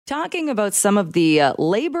talking about some of the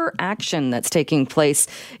labor action that's taking place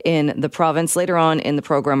in the province. Later on in the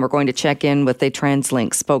program, we're going to check in with a Translink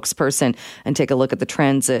spokesperson and take a look at the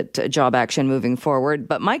transit job action moving forward.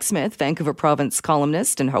 But Mike Smyth, Vancouver Province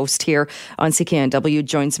columnist and host here on CKNW,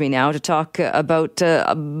 joins me now to talk about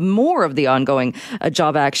more of the ongoing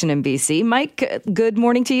job action in BC. Mike, good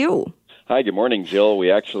morning to you. Hi, good morning, Jill. We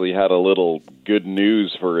actually had a little good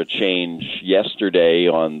news for a change yesterday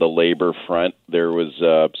on the labor front. There was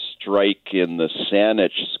a strike in the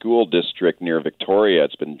Saanich School District near Victoria.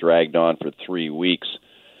 It's been dragged on for 3 weeks.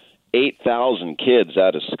 8,000 kids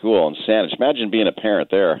out of school in Saanich. Imagine being a parent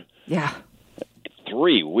there. Yeah.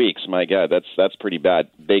 3 weeks, my God, that's pretty bad.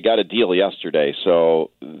 They got a deal yesterday,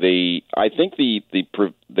 so I think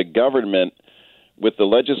the government, with the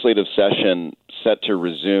legislative session set to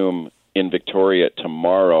resume in Victoria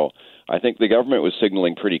tomorrow, I think the government was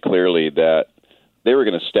signaling pretty clearly that they were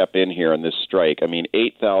going to step in here on this strike. I mean,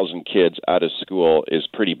 8,000 kids out of school is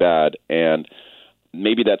pretty bad, and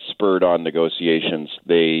maybe that spurred on negotiations.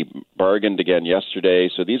 They bargained again yesterday.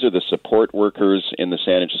 So these are the support workers in the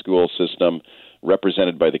Saanich school system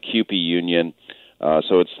represented by the CUPE union.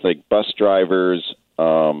 So it's like bus drivers,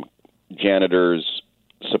 janitors,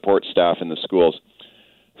 support staff in the schools.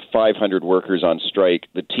 500 workers on strike.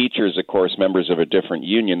 The teachers, of course, members of a different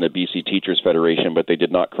union, the BC Teachers Federation, but they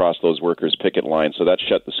did not cross those workers' picket lines, so that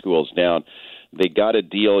shut the schools down. They got a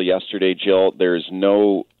deal yesterday, Jill. There's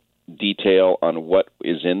no detail on what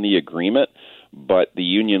is in the agreement, but the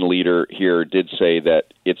union leader here did say that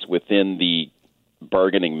it's within the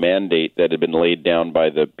bargaining mandate that had been laid down by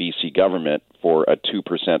the BC government for a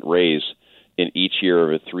 2% raise in each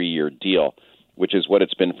year of a 3-year deal, which is what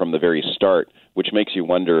it's been from the very start, which makes you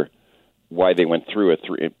wonder why they went through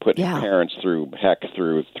parents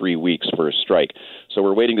through 3 weeks for a strike. So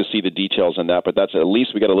we're waiting to see the details on that, but that's at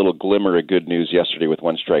least we got a little glimmer of good news yesterday with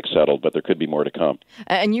one strike settled, but there could be more to come.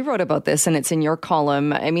 And you wrote about this, and it's in your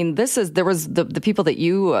column. I mean, there was the people that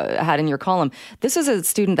you had in your column. This is a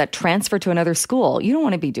student that transferred to another school. You don't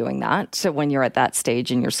want to be doing that when you're at that stage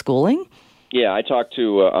in your schooling. Yeah, I talked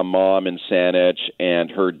to a mom in Saanich, and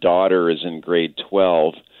her daughter is in grade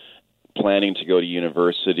 12, planning to go to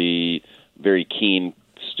university, very keen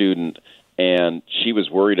student, and she was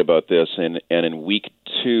worried about this. And in week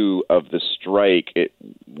 2 of the strike,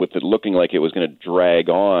 with it looking like it was going to drag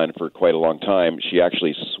on for quite a long time, she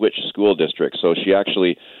actually switched school districts. So she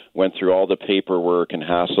actually went through all the paperwork and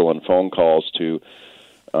hassle and phone calls to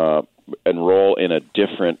enroll in a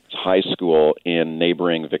different high school in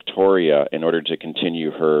neighboring Victoria in order to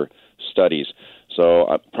continue her studies.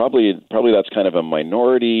 So probably that's kind of a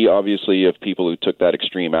minority, obviously, of people who took that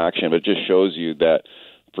extreme action, but it just shows you that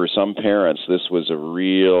for some parents, this was a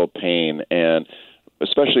real pain, and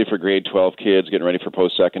especially for grade 12 kids getting ready for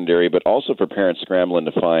post-secondary, but also for parents scrambling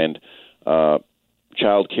to find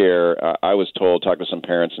childcare. I was told, talked to some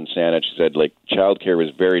parents in Saanich, said like childcare was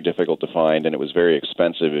very difficult to find, and it was very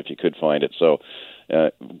expensive if you could find it. So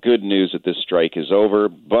good news that this strike is over,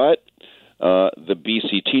 but the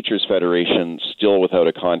BC Teachers Federation still without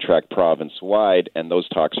a contract province-wide, and those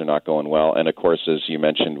talks are not going well. And, of course, as you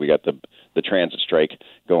mentioned, we got the transit strike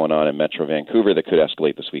going on in Metro Vancouver that could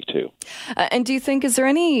escalate this week, too. And do you think,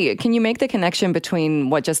 can you make the connection between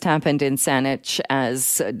what just happened in Saanich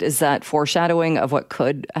is that foreshadowing of what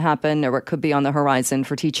could happen or what could be on the horizon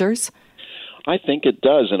for teachers? I think it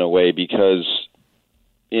does in a way, because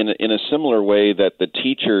in a similar way that the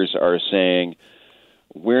teachers are saying,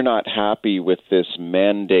 we're not happy with this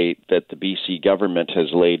mandate that the BC government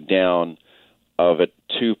has laid down of a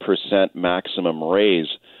 2% maximum raise.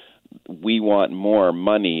 We want more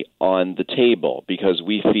money on the table because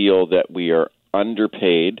we feel that we are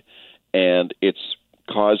underpaid and it's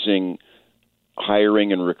causing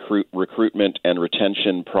hiring and recruitment and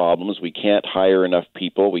retention problems. We can't hire enough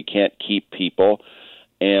people. We can't keep people.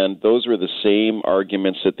 And those were the same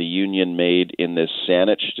arguments that the union made in this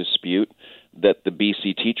Saanich dispute that the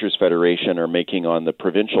BC Teachers Federation are making on the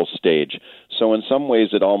provincial stage. So in some ways,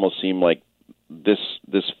 it almost seemed like this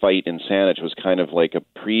fight in Saanich was kind of like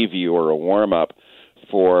a preview or a warm-up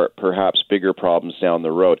for perhaps bigger problems down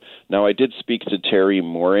the road. Now, I did speak to Terry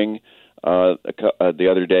Mooring the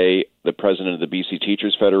other day, the president of the BC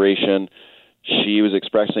Teachers Federation. She was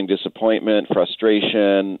expressing disappointment,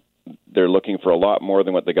 frustration. They're looking for a lot more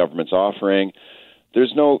than what the government's offering.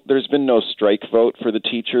 There's been no strike vote for the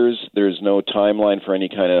teachers. There's no timeline for any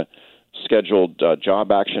kind of scheduled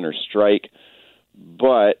job action or strike.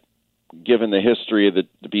 But given the history of the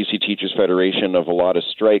BC Teachers Federation of a lot of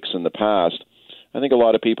strikes in the past, I think a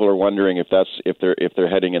lot of people are wondering if they're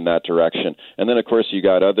heading in that direction. And then, of course, you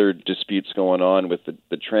got other disputes going on with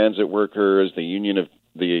the transit workers. The union of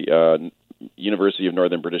the University of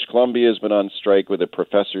Northern British Columbia has been on strike with a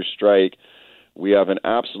professor strike. We have an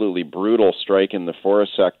absolutely brutal strike in the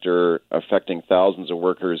forest sector affecting thousands of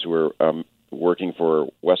workers who are working for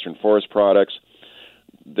Western Forest Products.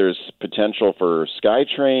 There's potential for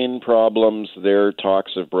SkyTrain problems. Their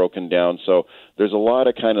talks have broken down. So there's a lot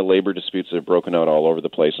of kind of labor disputes that have broken out all over the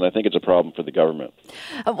place, and I think it's a problem for the government.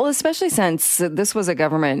 Well, especially since this was a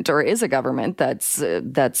government, or is a government, that's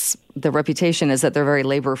the reputation is that they're very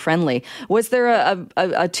labor friendly. Was there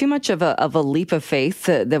a too much of a leap of faith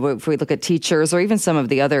that if we look at teachers or even some of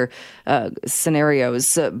the other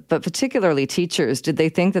scenarios, but particularly teachers, did they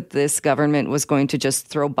think that this government was going to just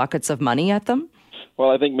throw buckets of money at them? Well,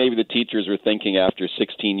 I think maybe the teachers were thinking after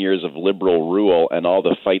 16 years of liberal rule and all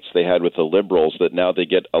the fights they had with the liberals that now they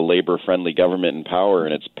get a labor-friendly government in power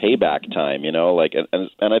and it's payback time,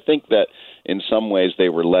 and I think that in some ways they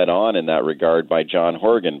were led on in that regard by John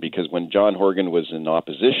Horgan, because when John Horgan was in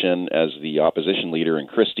opposition as the opposition leader and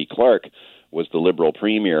Christy Clark was the Liberal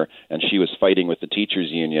premier and she was fighting with the teachers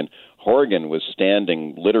union, Horgan was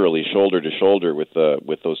standing literally shoulder to shoulder with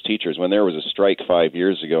those teachers. When there was a strike 5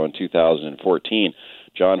 years ago in 2014,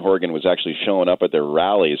 John Horgan was actually showing up at their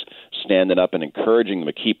rallies, standing up and encouraging them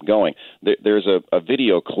to keep going. There's a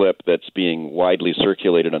video clip that's being widely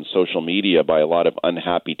circulated on social media by a lot of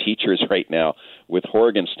unhappy teachers right now, with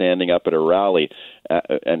Horgan standing up at a rally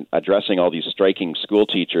and addressing all these striking school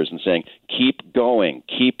teachers and saying, "Keep going,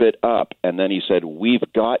 keep it up." And then he said, "We've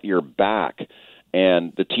got your back."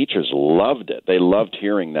 And the teachers loved it. They loved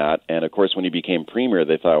hearing that. And, of course, when he became premier,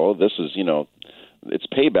 they thought, "Oh, this is, it's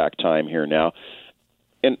payback time here now."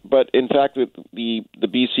 But in fact, the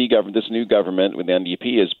BC government, this new government with the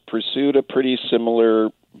NDP, has pursued a pretty similar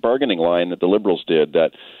bargaining line that the Liberals did,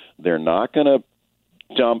 that they're not going to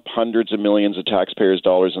dump hundreds of millions of taxpayers'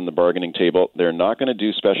 dollars on the bargaining table. They're not going to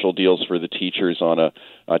do special deals for the teachers on a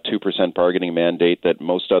 2% bargaining mandate that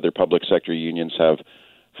most other public sector unions have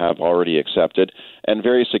already accepted. And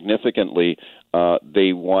very significantly,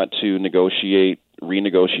 they want to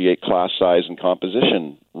renegotiate class size and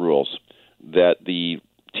composition rules that the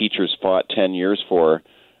teachers fought 10 years for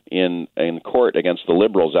in court against the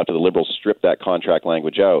Liberals after the Liberals stripped that contract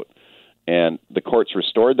language out. And the courts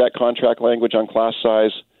restored that contract language on class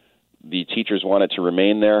size. The teachers want it to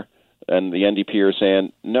remain there. And the NDP are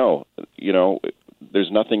saying, no,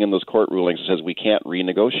 there's nothing in those court rulings that says we can't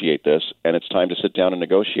renegotiate this, and it's time to sit down and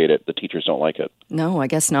negotiate it. The teachers don't like it. No, I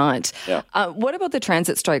guess not. Yeah. What about the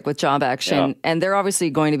transit strike with job action? Yeah. And they're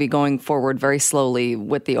obviously going to be going forward very slowly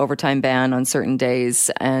with the overtime ban on certain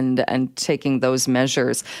days and taking those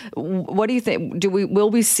measures. What do you think?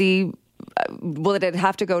 Will we see? Will it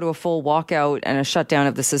have to go to a full walkout and a shutdown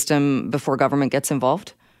of the system before government gets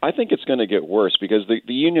involved? I think it's going to get worse because the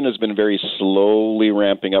union has been very slowly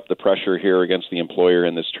ramping up the pressure here against the employer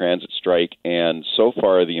in this transit strike, and so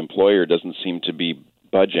far the employer doesn't seem to be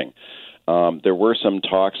budging. There were some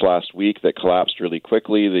talks last week that collapsed really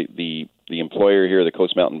quickly. The employer here, the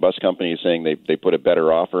Coast Mountain Bus Company, is saying they put a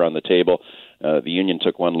better offer on the table. The union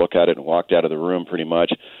took one look at it and walked out of the room pretty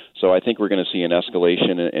much. So I think we're going to see an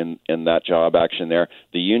escalation in that job action there.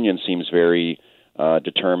 The union seems very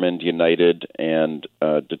determined, united, and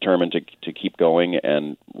determined to keep going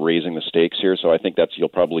and raising the stakes here. So I think you'll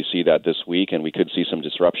probably see that this week, and we could see some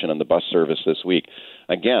disruption on the bus service this week.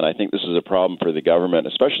 Again, I think this is a problem for the government,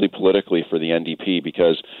 especially politically for the NDP,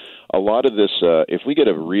 because a lot of this, if we get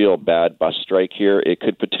a real bad bus strike here, it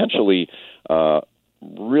could potentially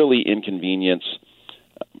really inconvenience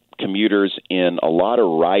commuters in a lot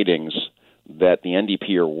of ridings that the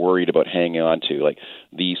NDP are worried about hanging on to. Like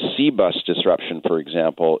the C-bus disruption, for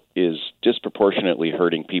example, is disproportionately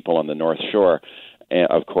hurting people on the North Shore,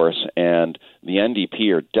 of course, and the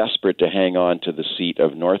NDP are desperate to hang on to the seat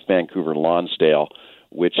of North Vancouver Lonsdale,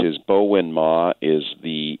 which is Bowen Ma is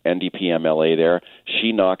the NDP MLA there.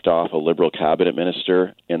 She knocked off a Liberal cabinet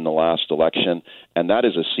minister in the last election, and that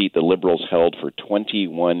is a seat the Liberals held for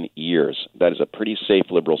 21 years. That is a pretty safe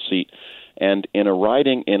Liberal seat. And in a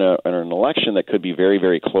riding, in an election that could be very,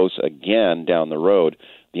 very close again down the road,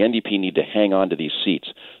 the NDP need to hang on to these seats.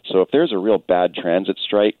 So if there's a real bad transit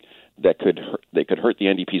strike that could hurt the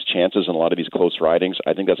NDP's chances in a lot of these close ridings,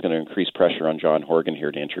 I think that's going to increase pressure on John Horgan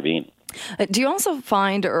here to intervene. Do you also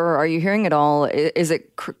find, or are you hearing at all, is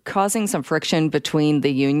it causing some friction between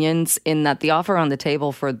the unions in that the offer on the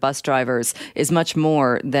table for bus drivers is much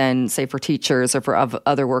more than, say, for teachers or for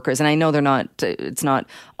other workers? And I know it's not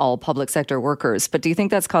all public sector workers, but do you think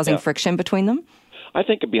that's causing friction between them? I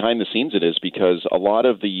think behind the scenes it is, because a lot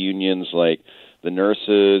of the unions, like the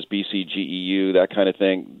nurses, BCGEU, that kind of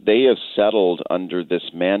thing, they have settled under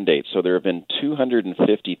this mandate. So there have been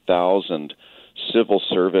 250,000 civil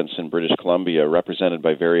servants in British Columbia, represented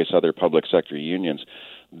by various other public sector unions,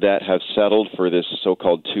 that have settled for this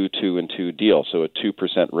so-called 2-2-2 deal, so a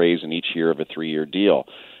 2% raise in each year of a 3-year deal.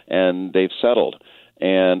 And they've settled.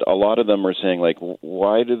 And a lot of them are saying, like,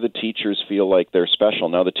 why do the teachers feel like they're special?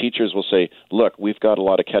 Now, the teachers will say, look, we've got a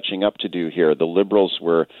lot of catching up to do here. The Liberals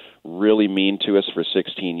were really mean to us for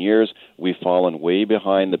 16 years. We've fallen way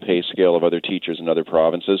behind the pay scale of other teachers in other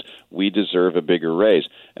provinces. We deserve a bigger raise.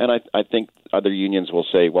 And I think other unions will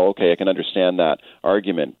say, well, okay, I can understand that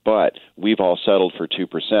argument, but we've all settled for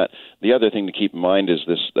 2%. The other thing to keep in mind is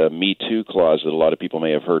this Me Too clause that a lot of people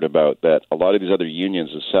may have heard about, that a lot of these other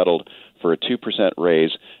unions have settled for a 2%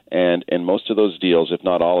 raise, and in most of those deals, if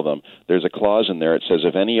not all of them, there's a clause in there that says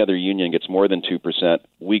if any other union gets more than 2%,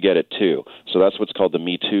 we get it too. So that's what's called the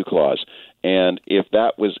Me Too clause. And if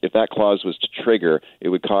that clause was to trigger, it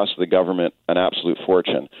would cost the government an absolute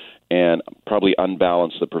fortune and probably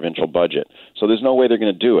unbalance the provincial budget. So there's no way they're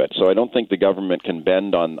going to do it. So I don't think the government can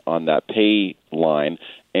bend on that pay line.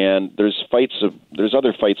 And there's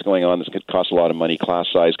other fights going on that could cost a lot of money, class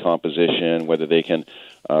size composition, whether they can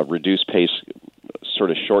reduce pace, sort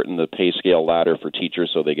of shorten the pay scale ladder for teachers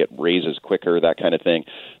so they get raises quicker, that kind of thing,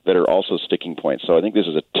 that are also sticking points. So I think this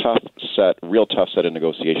is a real tough set of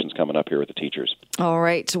negotiations coming up here with the teachers. All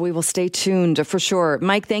right. We will stay tuned for sure.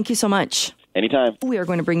 Mike, thank you so much. Anytime. We are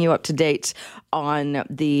going to bring you up to date on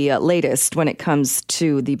the latest when it comes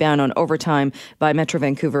to the ban on overtime by Metro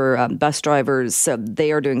Vancouver bus drivers.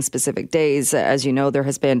 They are doing specific days. As you know, there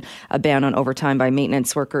has been a ban on overtime by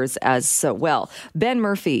maintenance workers as well. Ben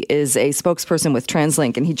Murphy is a spokesperson with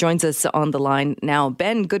Translink, and he joins us on the line now.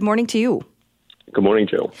 Ben, good morning to you. Good morning,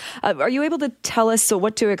 Jill. Are you able to tell us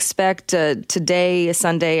what to expect today,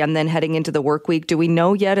 Sunday, and then heading into the work week? Do we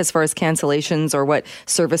know yet as far as cancellations or what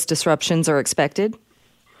service disruptions are expected?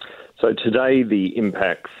 So today the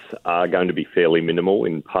impacts are going to be fairly minimal,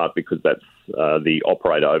 in part because that's the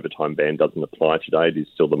operator overtime ban doesn't apply today. It is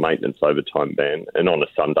still the maintenance overtime ban. And on a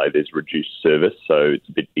Sunday there's reduced service, so it's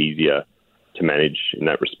a bit easier to manage in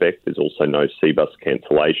that respect. There's also no C-bus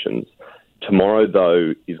cancellations. Tomorrow,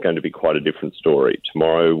 though, is going to be quite a different story.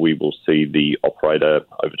 Tomorrow we will see the operator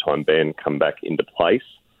overtime ban come back into place,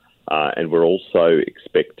 and we're also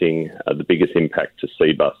expecting the biggest impact to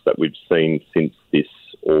C-bus that we've seen since this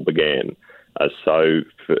all began. So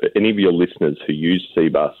for any of your listeners who use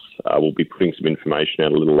C-bus, we'll be putting some information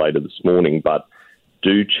out a little later this morning, but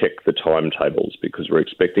do check the timetables because we're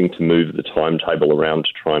expecting to move the timetable around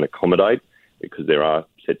to try and accommodate, because there are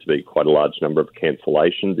set to be quite a large number of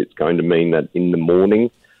cancellations. It's going to mean that in the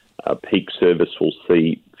morning, peak service will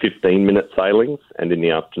see 15-minute sailings, and in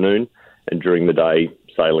the afternoon and during the day,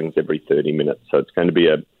 sailings every 30 minutes. So it's going to be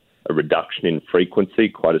a reduction in frequency,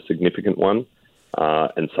 quite a significant one.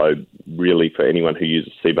 And so really for anyone who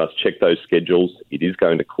uses C-bus, check those schedules. It is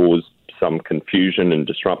going to cause some confusion and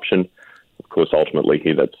disruption. Of course, ultimately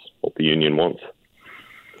here, that's what the union wants.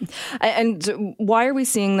 And why are we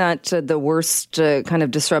seeing that the worst kind of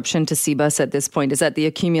disruption to C-bus at this point? Is that the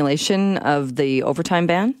accumulation of the overtime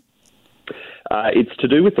ban? It's to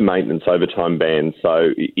do with the maintenance overtime ban. So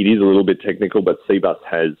it is a little bit technical, but C-bus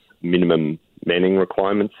has minimum manning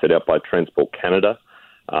requirements set out by Transport Canada.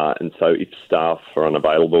 And so if staff are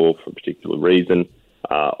unavailable for a particular reason,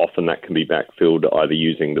 often that can be backfilled either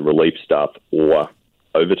using the relief staff or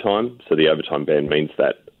overtime. So the overtime ban means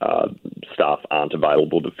that staff aren't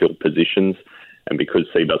available to fill positions. And because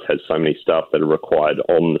C-bus has so many staff that are required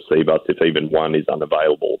on the C-bus, if even one is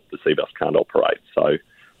unavailable, the C-bus can't operate. So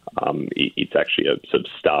it's actually a sort of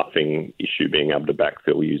staffing issue being able to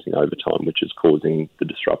backfill using overtime, which is causing the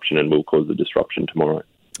disruption and will cause the disruption tomorrow.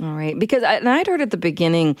 All right, because I'd heard at the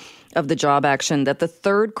beginning of the job action that the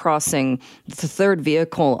third crossing, the third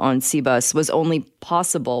vehicle on C-bus was only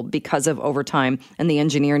possible because of overtime, and the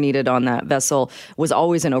engineer needed on that vessel was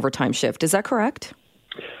always an overtime shift. Is that correct?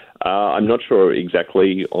 I'm not sure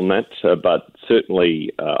exactly on that, but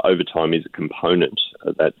certainly overtime is a component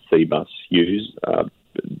that C-bus use.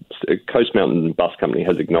 Coast Mountain Bus Company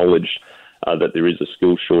has acknowledged that there is a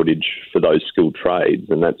skill shortage for those skilled trades,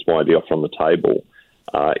 and that's why the offer on the table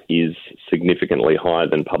is significantly higher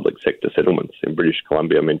than public sector settlements in British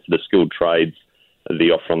Columbia. I mean, for the skilled trades,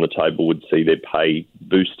 the offer on the table would see their pay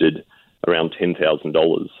boosted around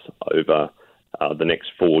 $10,000 over the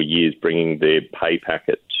next 4 years, bringing their pay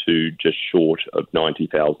packet to just short of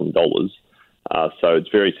 $90,000. So it's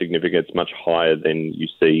very significant. It's much higher than you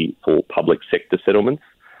see for public sector settlements,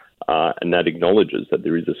 and that acknowledges that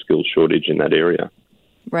there is a skills shortage in that area.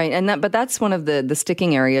 Right, but that's one of the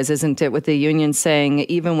sticking areas, isn't it, with the union saying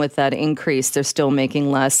even with that increase, they're still making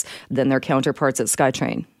less than their counterparts at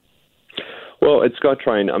SkyTrain? Well, at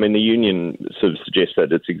SkyTrain, I mean, the union sort of suggests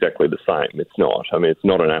that it's exactly the same. It's not. I mean, it's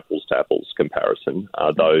not an apples-to-apples comparison.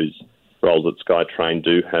 Those roles at SkyTrain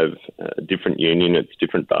do have a different union, it's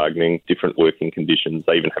different bargaining, different working conditions.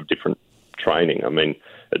 They even have different training. I mean,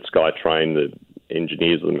 at SkyTrain, the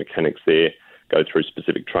engineers or the mechanics there go through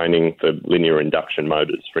specific training for linear induction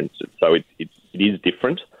motors, for instance. So it is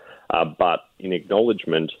different, but in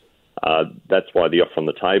acknowledgement, that's why the offer on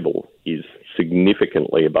the table is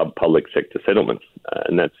significantly above public sector settlements.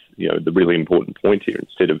 And that's, the really important point here.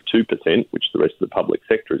 Instead of 2%, which the rest of the public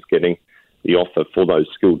sector is getting, the offer for those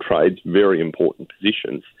skilled trades, very important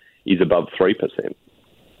positions, is above 3%.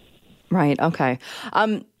 Right, okay.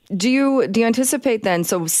 Do you anticipate then,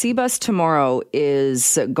 so Seabus tomorrow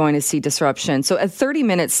is going to see disruption. So at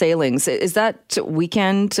 30-minute sailings, is that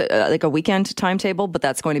weekend, like a weekend timetable, but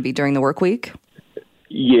that's going to be during the work week?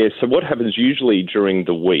 Yeah, so what happens usually during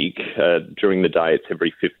the week, during the day, it's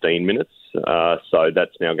every 15 minutes. So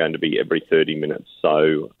that's now going to be every 30 minutes.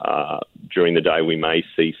 So during the day, we may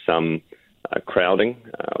see some crowding.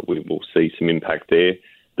 We will see some impact there.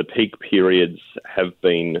 The peak periods have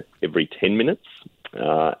been every 10 minutes.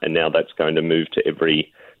 And now that's going to move to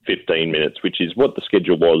every 15 minutes, which is what the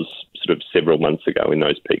schedule was sort of several months ago in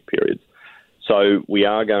those peak periods. So we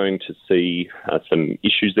are going to see some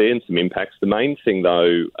issues there and some impacts. The main thing,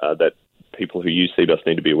 though, that people who use Seabus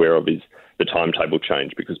need to be aware of is the timetable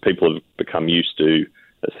change, because people have become used to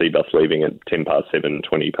a Seabus leaving at 10 past 7,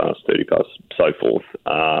 20 past, 30 past, so forth.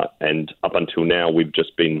 And up until now, we've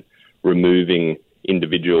just been removing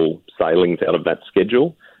individual sailings out of that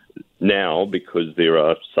schedule. Now, because there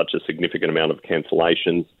are such a significant amount of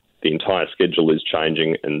cancellations, the entire schedule is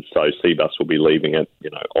changing, and so Seabus will be leaving at,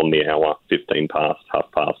 on the hour, 15 past, half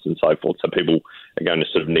past, and so forth. So people are going to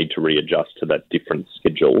sort of need to readjust to that different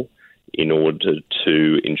schedule in order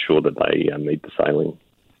to ensure that they meet the sailing.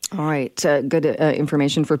 All right. Good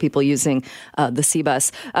information for people using the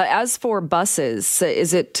Seabus. As for buses,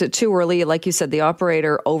 is it too early? Like you said, the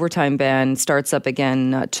operator overtime ban starts up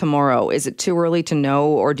again tomorrow. Is it too early to know,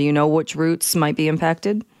 or do you know which routes might be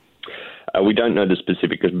impacted? We don't know the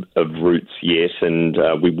specifics of routes yet, and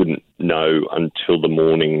we wouldn't know until the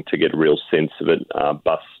morning to get a real sense of it.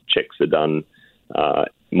 Bus checks are done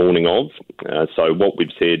morning of. So what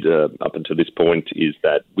we've said up until this point is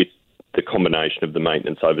that with the combination of the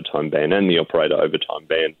maintenance overtime ban and the operator overtime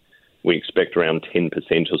ban, we expect around 10%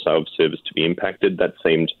 or so of service to be impacted. That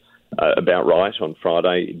seemed about right on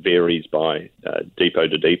Friday. It varies by depot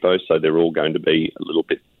to depot, so they're all going to be a little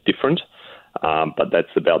bit different. But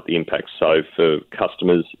that's about the impact. So for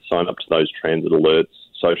customers, sign up to those transit alerts,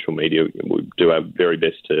 social media. We do our very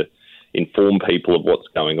best to inform people of what's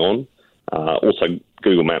going on. Also,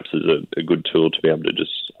 Google Maps is a good tool to be able to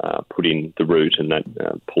just put in the route, and that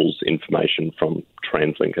pulls information from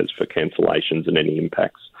Translink as for cancellations and any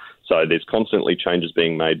impacts. So there's constantly changes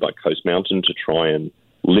being made by Coast Mountain to try and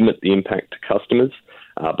limit the impact to customers,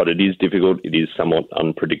 but it is difficult. It is somewhat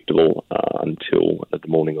unpredictable until the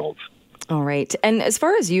morning of. All right. And as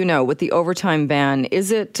far as you know, with the overtime ban,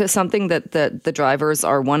 is it something that the drivers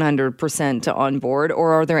are 100% on board,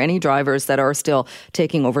 or are there any drivers that are still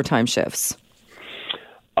taking overtime shifts?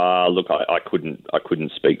 Look, I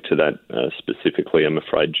couldn't speak to that specifically, I'm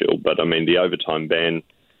afraid, Jill. But I mean, the overtime ban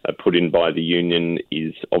put in by the union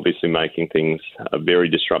is obviously making things very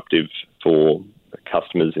disruptive for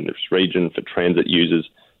customers in this region, for transit users.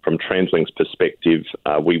 From Translink's perspective,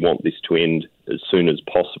 we want this to end as soon as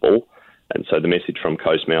possible. And so the message from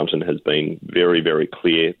Coast Mountain has been very, very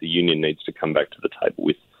clear. The union needs to come back to the table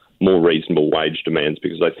with more reasonable wage demands,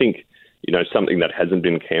 because I think, something that hasn't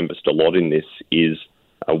been canvassed a lot in this is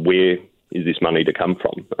where is this money to come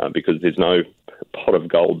from? Because there's no pot of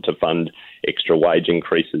gold to fund extra wage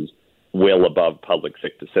increases well above public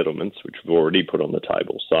sector settlements, which we've already put on the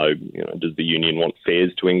table. So, does the union want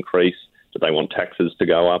fares to increase? Do they want taxes to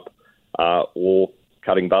go up? Or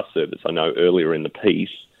cutting bus service? I know earlier in the piece,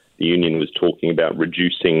 the union was talking about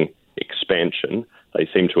reducing expansion. They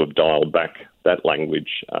seem to have dialed back that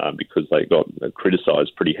language because they got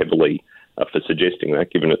criticised pretty heavily for suggesting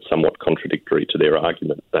that, given it's somewhat contradictory to their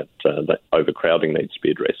argument that overcrowding needs to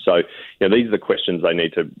be addressed. So, these are the questions they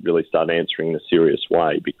need to really start answering in a serious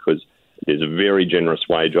way, because there's a very generous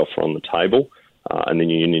wage offer on the table, and the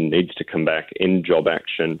union needs to come back, end job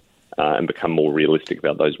action, and become more realistic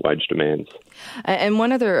about those wage demands. And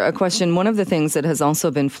one other question, one of the things that has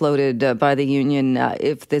also been floated by the union,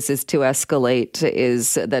 if this is to escalate,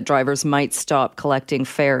 is that drivers might stop collecting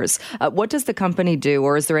fares. What does the company do,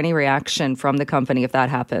 or is there any reaction from the company if that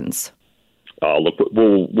happens? Oh, look,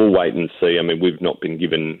 we'll wait and see. I mean, we've not been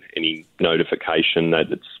given any notification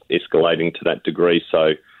that it's escalating to that degree,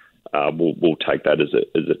 so we'll take that as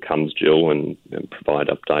it comes, Jill, and provide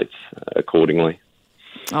updates accordingly.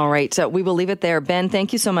 All right. We will leave it there. Ben,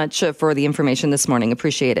 thank you so much for the information this morning.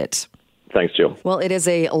 Appreciate it. Thanks, Jill. Well, it is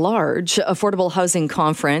a large affordable housing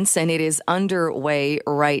conference, and it is underway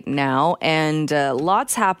right now, and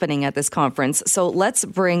lots happening at this conference. So let's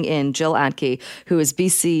bring in Jill Atkey, who is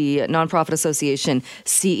BC Nonprofit Association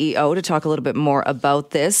CEO, to talk a little bit more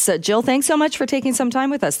about this. Jill, thanks so much for taking some time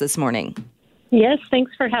with us this morning. Yes,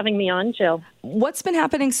 thanks for having me on, Jill. What's been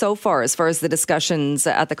happening so far as the discussions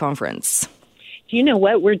at the conference? You know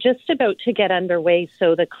what? We're just about to get underway,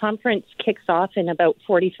 so the conference kicks off in about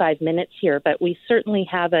 45 minutes here, but we certainly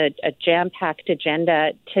have a jam-packed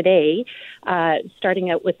agenda today,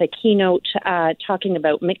 starting out with a keynote talking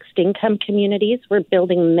about mixed-income communities. We're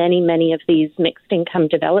building many of these mixed-income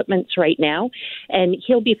developments right now, and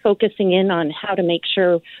he'll be focusing in on how to make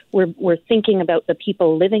sure we're thinking about the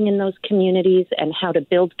people living in those communities and how to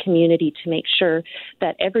build community to make sure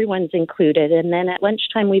that everyone's included. And then at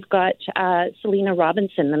lunchtime, we've got Selena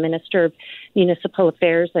Robinson, the Minister of Municipal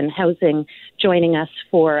Affairs and Housing, joining us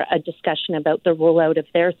for a discussion about the rollout of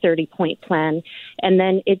their 30-point plan. And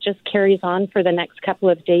then it just carries on for the next couple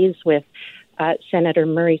of days with Senator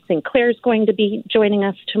Murray Sinclair is going to be joining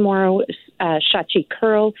us tomorrow. Shachi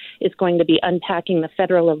Kurl is going to be unpacking the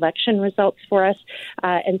federal election results for us.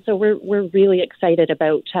 And so we're really excited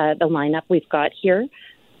about the lineup we've got here.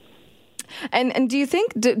 And do you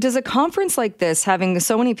think, does a conference like this, having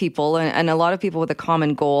so many people and a lot of people with a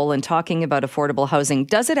common goal and talking about affordable housing,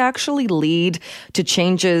 does it actually lead to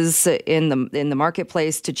changes in the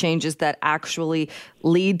marketplace, to changes that actually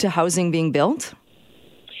lead to housing being built?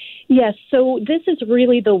 Yes, so this is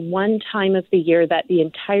really the one time of the year that the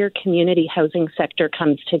entire community housing sector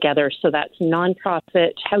comes together. So that's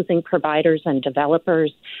nonprofit housing providers and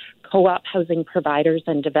developers, co-op housing providers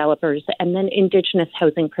and developers, and then Indigenous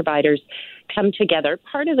housing providers come together.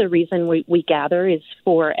 Part of the reason we gather is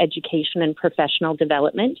for education and professional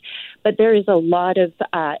development, but there is a lot of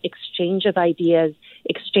exchange of ideas,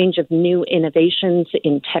 exchange of new innovations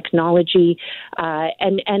in technology,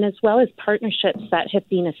 and as well as partnerships that have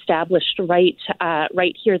been established right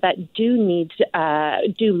here that do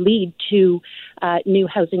lead to new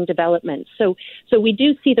housing development. So we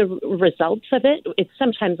do see the results of it. It's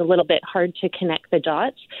sometimes a little bit hard to connect the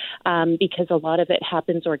dots because a lot of it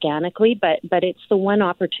happens organically, but it's the one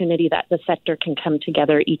opportunity that the sector can come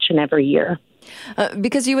together each and every year.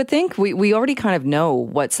 Because you would think we already kind of know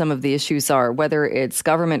what some of the issues are, whether it's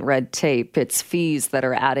government red tape, it's fees that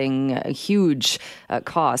are adding huge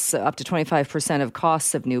costs, up to 25% of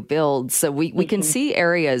costs of new builds. So we can see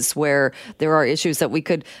areas where there are issues that we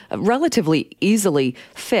could relatively easily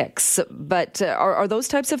fix. But are those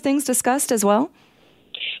types of things discussed as well?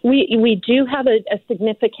 We do have a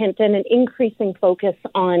significant and an increasing focus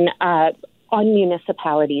on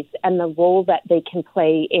municipalities and the role that they can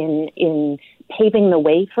play in paving the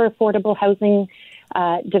way for affordable housing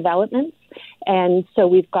developments. And so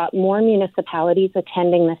we've got more municipalities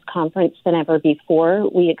attending this conference than ever before.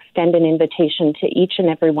 We extend an invitation to each and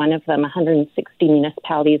every one of them, 160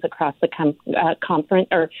 municipalities across the conference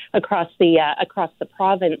or across the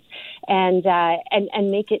province,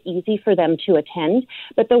 and make it easy for them to attend.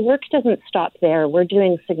 But the work doesn't stop there. We're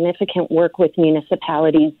doing significant work with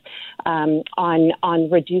municipalities on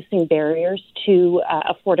reducing barriers to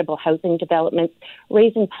affordable housing developments,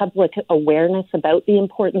 raising public awareness about the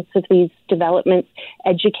importance of these developments,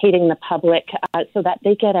 educating the public so that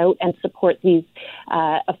they get out and support these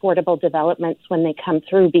affordable developments when they come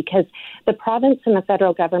through, because the province and the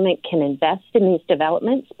federal government can invest in these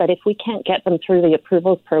developments, but if we can't get them through the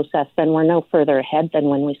approvals process, then we're no further ahead than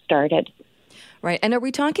when we started. Right. And are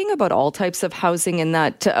we talking about all types of housing in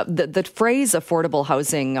that the phrase affordable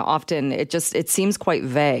housing often it seems quite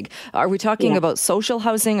vague? Are we talking about social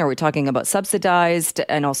housing? Are we talking about subsidized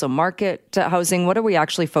and also market housing? What are we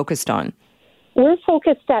actually focused on? We're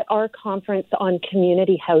focused at our conference on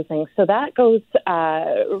community housing. So that goes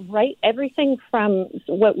everything from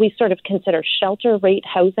what we sort of consider shelter rate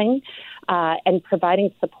housing and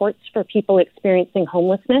providing supports for people experiencing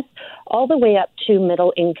homelessness, all the way up to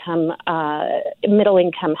middle income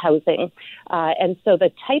housing. And so the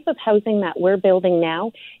type of housing that we're building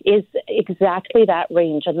now is exactly that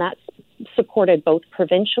range, and that's supported both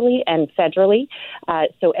provincially and federally.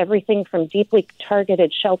 So everything from deeply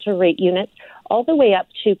targeted shelter rate units all the way up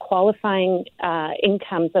to qualifying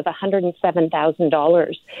incomes of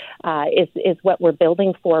 $107,000 is what we're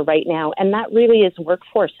building for right now. And that really is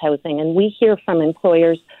workforce housing. And we hear from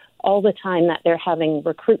employers all the time that they're having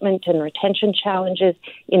recruitment and retention challenges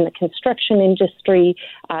in the construction industry,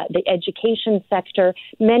 the education sector.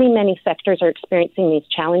 Many sectors are experiencing these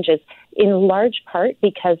challenges in large part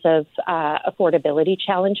because of affordability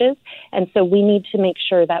challenges. And so we need to make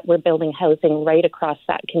sure that we're building housing right across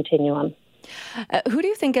that continuum. Who do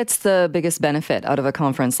you think gets the biggest benefit out of a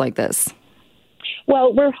conference like this?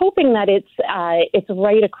 Well, we're hoping that it's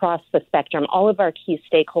right across the spectrum, all of our key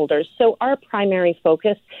stakeholders. So our primary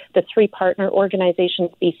focus, the three partner organizations,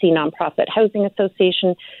 BC Nonprofit Housing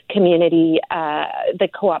Association, Community, the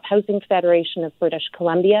Co-op Housing Federation of British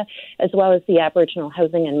Columbia, as well as the Aboriginal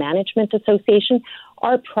Housing and Management Association,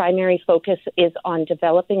 our primary focus is on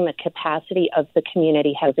developing the capacity of the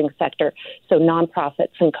community housing sector, so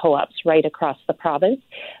nonprofits and co-ops right across the province.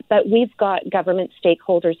 But we've got government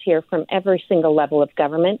stakeholders here from every single level of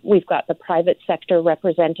government. We've got the private sector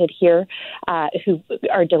represented here who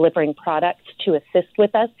are delivering products to assist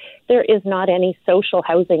with us. There is not any social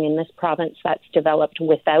housing in this province that's developed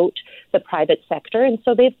without the private sector, and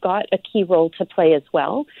so they've got a key role to play as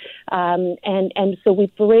well. And so we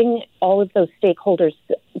bring all of those stakeholders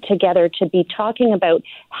together to be talking about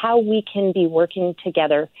how we can be working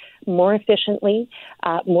together more efficiently,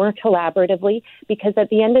 more collaboratively, because at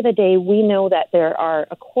the end of the day, we know that there are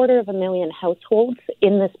 250,000 households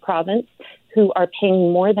in this province who are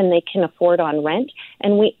paying more than they can afford on rent,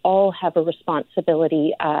 and we all have a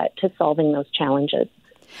responsibility to solving those challenges.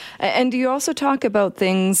 And do you also talk about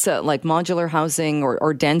things like modular housing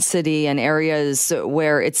or density and areas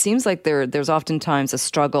where it seems like there's oftentimes a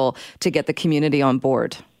struggle to get the community on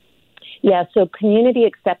board? Yeah, so community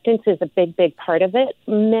acceptance is a big part of it.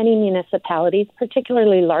 Many municipalities,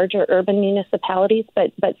 particularly larger urban municipalities,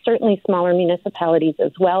 but certainly smaller municipalities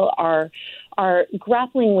as well, are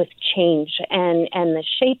grappling with change, and the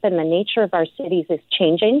shape and the nature of our cities is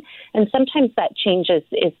changing, and sometimes that change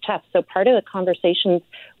is tough. So part of the conversations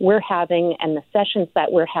we're having and the sessions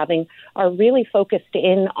that we're having are really focused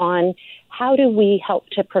in on how do we help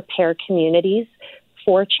to prepare communities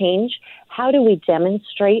for change. How do we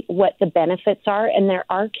demonstrate what the benefits are? And there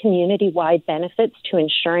are community-wide benefits to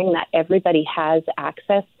ensuring that everybody has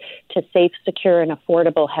access to safe, secure, and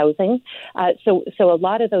affordable housing. So a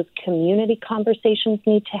lot of those community conversations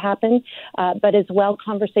need to happen, but as well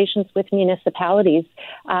conversations with municipalities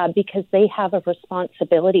because they have a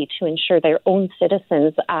responsibility to ensure their own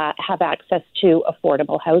citizens have access to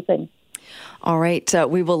affordable housing. All right,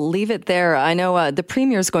 we will leave it there. I know the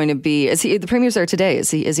Premier's going to be. The Premier's there today?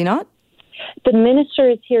 Is he not? The Minister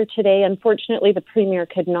is here today. Unfortunately, the Premier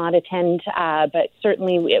could not attend, but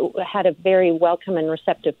certainly it had a very welcome and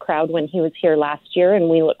receptive crowd when he was here last year, and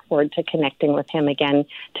we look forward to connecting with him again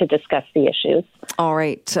to discuss the issues. All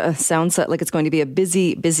right. Sounds like it's going to be a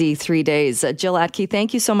busy 3 days. Jill Atkey,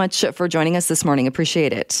 thank you so much for joining us this morning.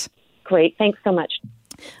 Appreciate it. Great. Thanks so much.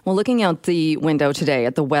 Well, looking out the window today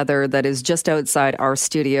at the weather that is just outside our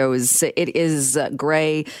studios, it is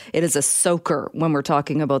gray. It is a soaker when we're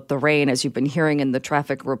talking about the rain. As you've been hearing in the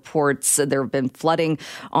traffic reports, there have been flooding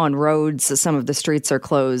on roads. Some of the streets are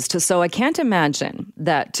closed. So I can't imagine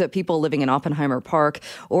that people living in Oppenheimer Park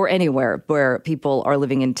or anywhere where people are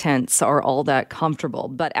living in tents are all that comfortable.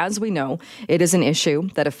 But as we know, it is an issue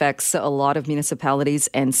that affects a lot of municipalities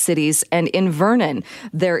and cities. And in Vernon,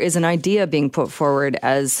 there is an idea being put forward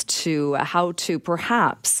as to how to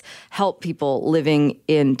perhaps help people living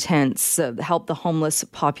in tents, help the homeless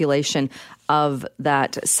population of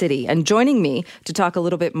that city. And joining me to talk a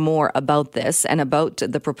little bit more about this and about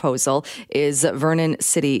the proposal is Vernon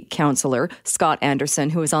City Councillor Scott Anderson,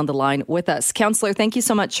 who is on the line with us. Councillor, thank you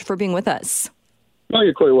so much for being with us. Oh,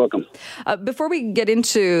 you're quite welcome. Before we get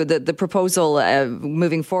into the proposal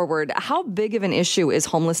moving forward, how big of an issue is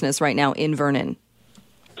homelessness right now in Vernon?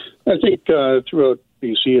 I think throughout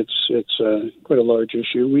BC, it's quite a large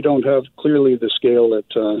issue. We don't have clearly the scale that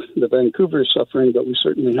the Vancouver is suffering, but we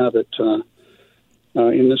certainly have it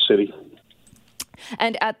in the city.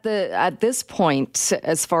 And at this point,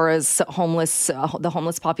 as far as the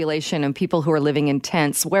homeless population and people who are living in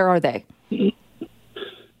tents, where are they?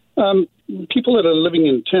 People that are living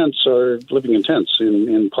in tents are living in tents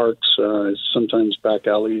in parks, sometimes back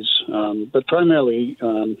alleys, but primarily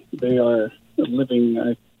they are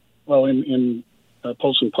living in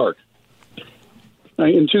Polson Park.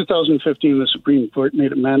 In 2015, the Supreme Court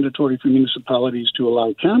made it mandatory for municipalities to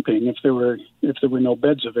allow camping if there were no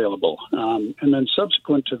beds available. And then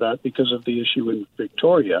subsequent to that, because of the issue in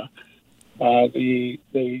Victoria,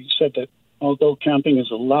 they said that although camping is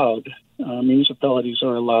allowed, municipalities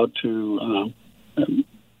are allowed to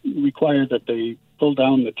require that they pull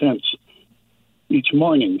down the tents each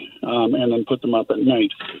morning and then put them up at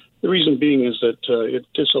night. The reason being is that it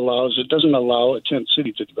doesn't allow a tent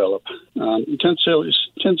city to develop. Tent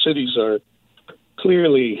cities are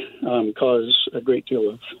clearly cause a great deal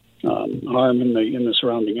of harm in the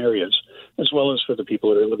surrounding areas, as well as for the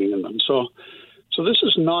people that are living in them. So this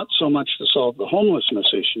is not so much to solve the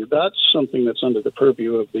homelessness issue. That's something that's under the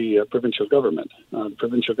purview of the provincial government. The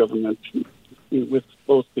provincial government, with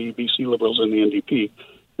both the BC Liberals and the NDP,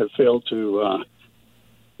 have failed to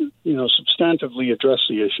substantively address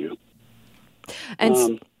the issue.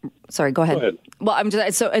 And sorry, go ahead. Well,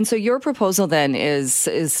 so your proposal then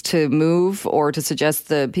is to move or to suggest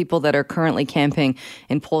the people that are currently camping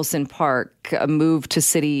in Polson Park move to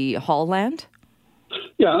City Hall land?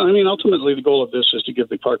 Yeah, I mean, ultimately the goal of this is to give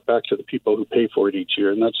the park back to the people who pay for it each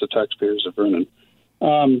year, and that's the taxpayers of Vernon.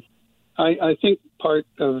 I think part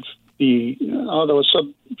of although a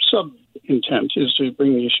sub intent is to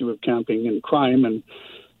bring the issue of camping and crime and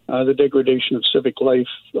the degradation of civic life,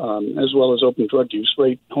 as well as open drug use,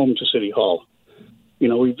 right home to City Hall.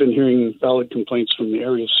 We've been hearing valid complaints from the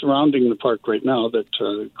areas surrounding the park right now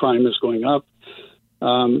that crime is going up.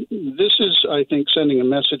 This is, I think, sending a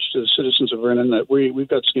message to the citizens of Vernon that we've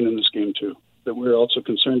got skin in this game too, that we're also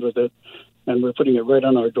concerned with it, and we're putting it right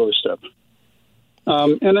on our doorstep.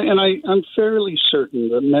 I'm fairly certain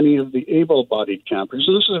that many of the able-bodied campers,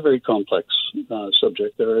 and this is a very complex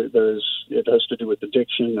subject. It has to do with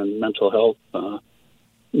addiction and mental health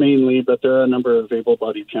mainly, but there are a number of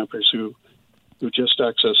able-bodied campers who just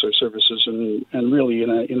access our services and really in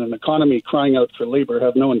an economy crying out for labor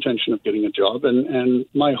have no intention of getting a job. And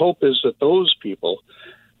my hope is that those people,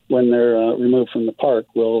 when they're removed from the park,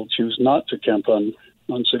 will choose not to camp on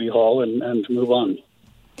City Hall and to move on.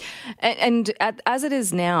 And as it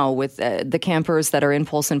is now with the campers that are in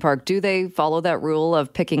Polson Park, do they follow that rule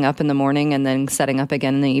of picking up in the morning and then setting up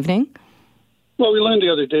again in the evening? Well, we learned the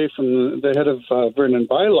other day from the head of Vernon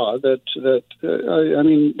Bylaw that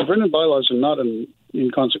Vernon Bylaws are not an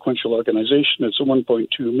inconsequential organization. It's a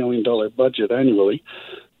 $1.2 million budget annually.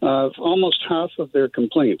 Almost half of their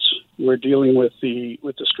complaints were dealing with the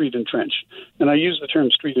street and trench. And I use the term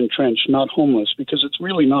street and trench, not homeless, because it's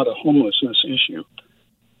really not a homelessness issue.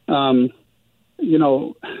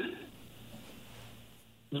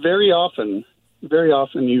 Very often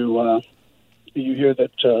you hear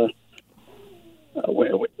that.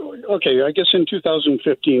 I guess in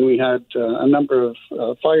 2015 we had a number of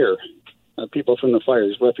people from the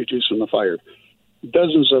fires, refugees from the fire,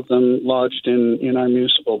 dozens of them lodged in our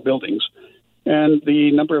municipal buildings, and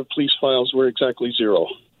the number of police files were exactly zero.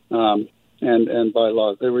 And by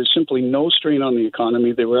law, there was simply no strain on the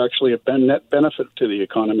economy. They were actually a net benefit to the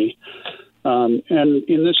economy. And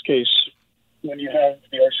in this case, when you have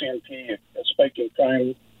the RCMP a spike in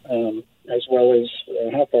crime, as well as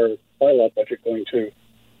half our bylaw budget going to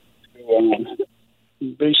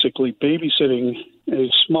basically babysitting a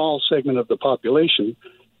small segment of the population,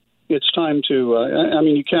 it's time to,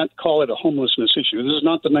 you can't call it a homelessness issue. This is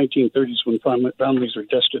not the 1930s when families are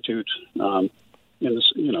destitute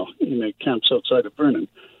in the camps outside of Vernon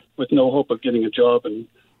with no hope of getting a job and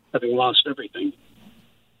having lost everything.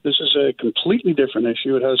 This is a completely different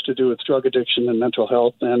issue. It has to do with drug addiction and mental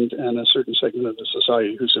health and a certain segment of the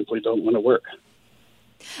society who simply don't want to work.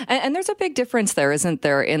 And there's a big difference there, isn't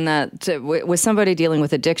there, in that with somebody dealing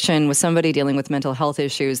with addiction, with somebody dealing with mental health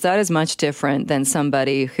issues, that is much different than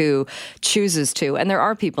somebody who chooses to. And there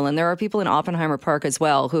are people in Oppenheimer Park as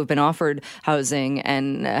well who have been offered housing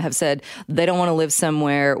and have said they don't want to live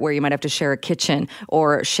somewhere where you might have to share a kitchen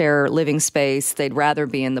or share living space. They'd rather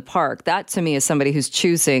be in the park. That, to me, is somebody who's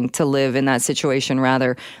choosing to live in that situation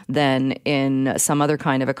rather than in some other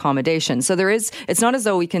kind of accommodation. So it's not as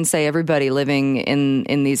though we can say everybody living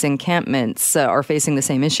in these encampments are facing the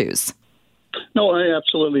same issues. No, I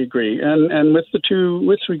absolutely agree. And with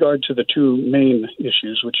regard to the two main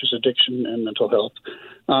issues, which is addiction and mental health,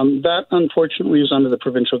 that unfortunately is under the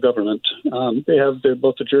provincial government. They have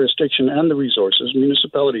both the jurisdiction and the resources.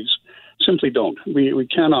 Municipalities simply don't. We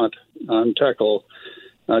cannot tackle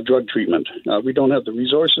drug treatment. We don't have the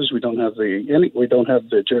resources. We don't have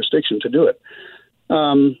the jurisdiction to do it.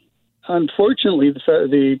 Unfortunately,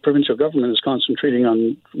 the provincial government is concentrating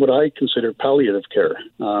on what I consider palliative care.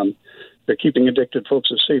 They're keeping addicted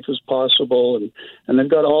folks as safe as possible, and they've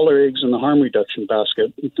got all their eggs in the harm reduction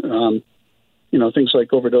basket. things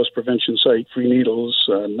like overdose prevention site, free needles,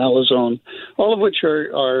 nalazone, all of which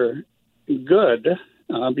are good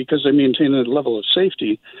because they maintain a level of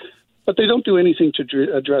safety, but they don't do anything to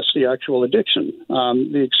address the actual addiction.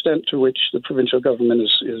 The extent to which the provincial government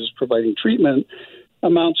is providing treatment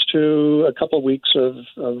amounts to a couple of weeks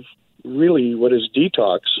of really what is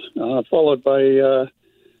detox, followed by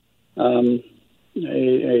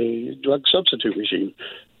a drug substitute regime.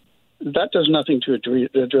 That does nothing to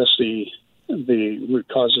address the root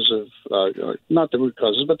causes of, not the root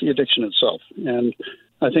causes, but the addiction itself. And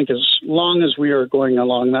I think as long as we are going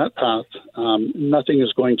along that path, nothing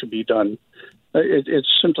is going to be done. It's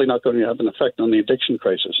simply not going to have an effect on the addiction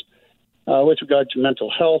crisis. With regard to mental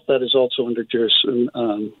health, that is also under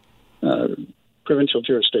provincial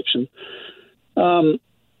jurisdiction. And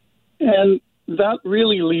that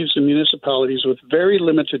really leaves the municipalities with very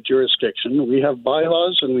limited jurisdiction. We have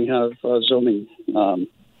bylaws and we have zoning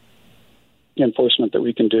enforcement that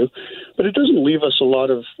we can do, but it doesn't leave us a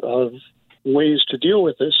lot of ways to deal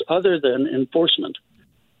with this other than enforcement.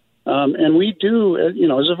 And we do,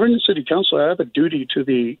 as a Vernon City Councillor, I have a duty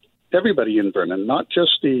to everybody in Vernon, not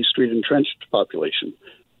just the street entrenched population.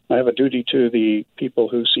 I have a duty to the people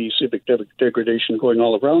who see civic degradation going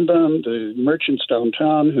all around them, the merchants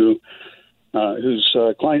downtown whose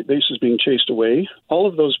client base is being chased away. All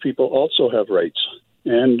of those people also have rights.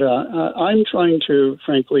 And I'm trying to,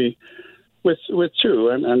 frankly, with two,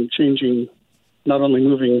 I'm changing, not only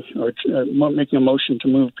moving or making a motion to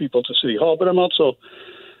move people to City Hall, but I'm also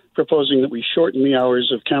proposing that we shorten the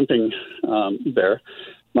hours of camping there.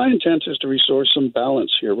 My intent is to restore some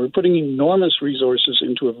balance here. We're putting enormous resources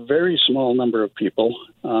into a very small number of people,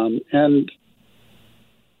 and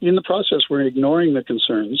in the process, we're ignoring the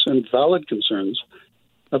concerns and valid concerns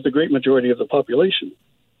of the great majority of the population.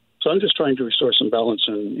 So I'm just trying to restore some balance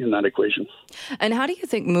in that equation. And how do you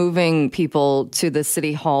think moving people to the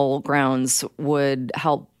City Hall grounds would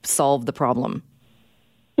help solve the problem?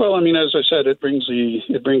 Well, I mean, as I said, it brings the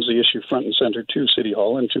issue front and center to City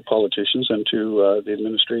Hall and to politicians and to the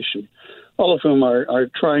administration, all of whom are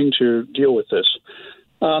trying to deal with this.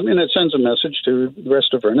 And it sends a message to the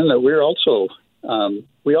rest of Vernon that we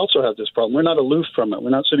also have this problem. We're not aloof from it.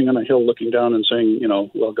 We're not sitting on a hill looking down and saying,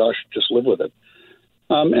 well, gosh, just live with it.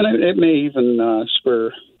 And it may even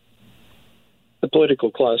spur the political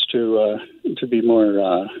class to be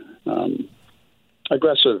more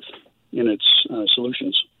aggressive in its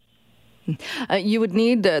solutions. You would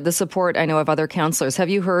need the support, I know, of other councillors. Have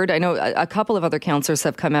you heard? I know a couple of other councillors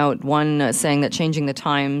have come out, one saying that changing the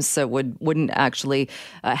times wouldn't actually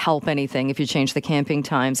help anything if you change the camping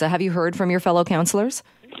times. Have you heard from your fellow councillors?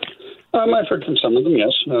 I've heard from some of them,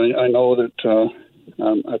 yes. I know that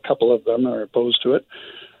a couple of them are opposed to it.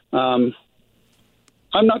 I'm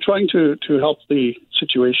not trying to help the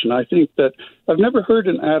situation. I think that I've never heard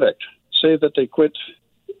an addict say that they quit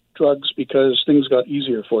drugs because things got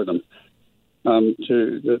easier for them.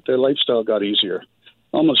 Their lifestyle got easier.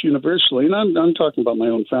 Almost universally, and I'm talking about my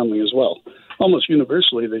own family as well, almost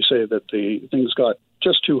universally they say that things got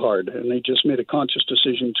just too hard and they just made a conscious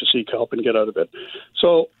decision to seek help and get out of it.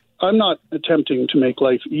 So I'm not attempting to make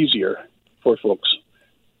life easier for folks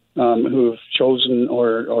who have chosen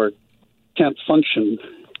or can't function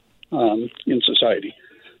in society.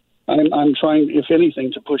 I'm trying, if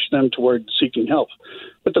anything, to push them toward seeking help.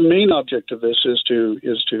 But the main object of this is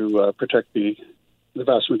to protect the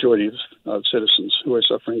vast majority of citizens who are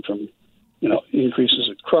suffering from, increases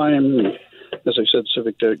in crime, and, as I said,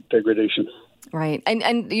 civic degradation. Right.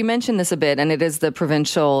 And you mentioned this a bit, and it is the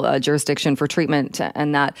provincial jurisdiction for treatment,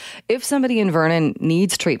 and that if somebody in Vernon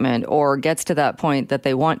needs treatment or gets to that point that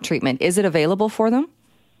they want treatment, is it available for them?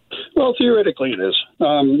 Well, theoretically it is.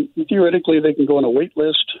 Theoretically, they can go on a wait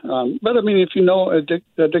list. But, I mean, if you know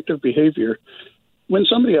addictive behavior, when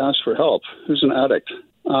somebody asks for help, who's an addict,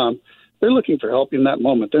 they're looking for help in that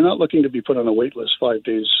moment. They're not looking to be put on a wait list 5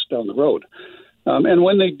 days down the road. And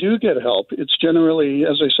when they do get help, it's generally,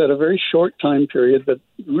 as I said, a very short time period that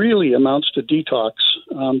really amounts to detox,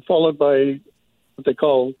 followed by what they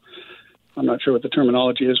call, I'm not sure what the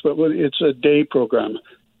terminology is, but it's a day program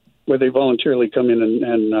where they voluntarily come in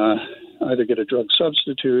and either get a drug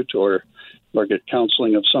substitute or get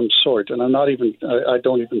counseling of some sort. And I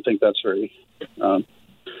don't even think that's very,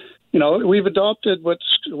 we've adopted what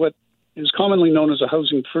is commonly known as a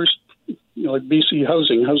housing first, like BC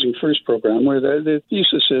Housing First program, where the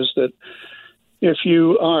thesis is that if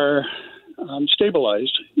you are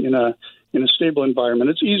stabilized in a stable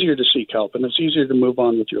environment, it's easier to seek help and it's easier to move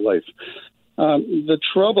on with your life. The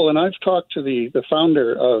trouble, and I've talked to the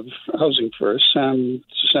founder of Housing First, Sam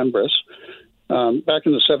Sembris, back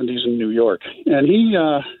in the 70s in New York, and he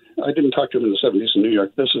I didn't talk to him in the 70s in New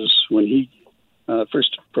York. This is when he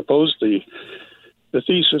first proposed the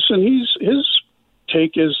thesis, and his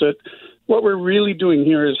take is that what we're really doing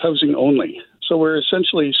here is housing only. So we're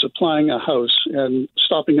essentially supplying a house and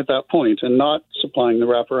stopping at that point, and not supplying the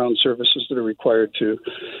wraparound services that are required to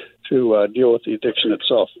deal with the addiction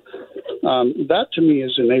itself. That to me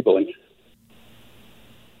is enabling.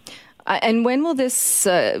 And when will this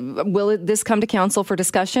come to council for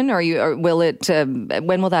discussion, or when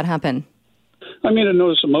will that happen? I made a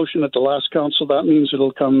notice of motion at the last council. That means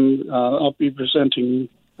it'll come. I'll be presenting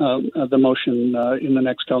the motion in the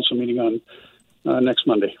next council meeting on next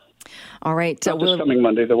Monday. All right. Not this coming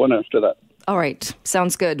Monday, the one after that. All right.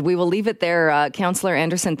 Sounds good. We will leave it there. Councillor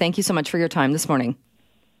Anderson, thank you so much for your time this morning.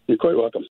 You're quite welcome.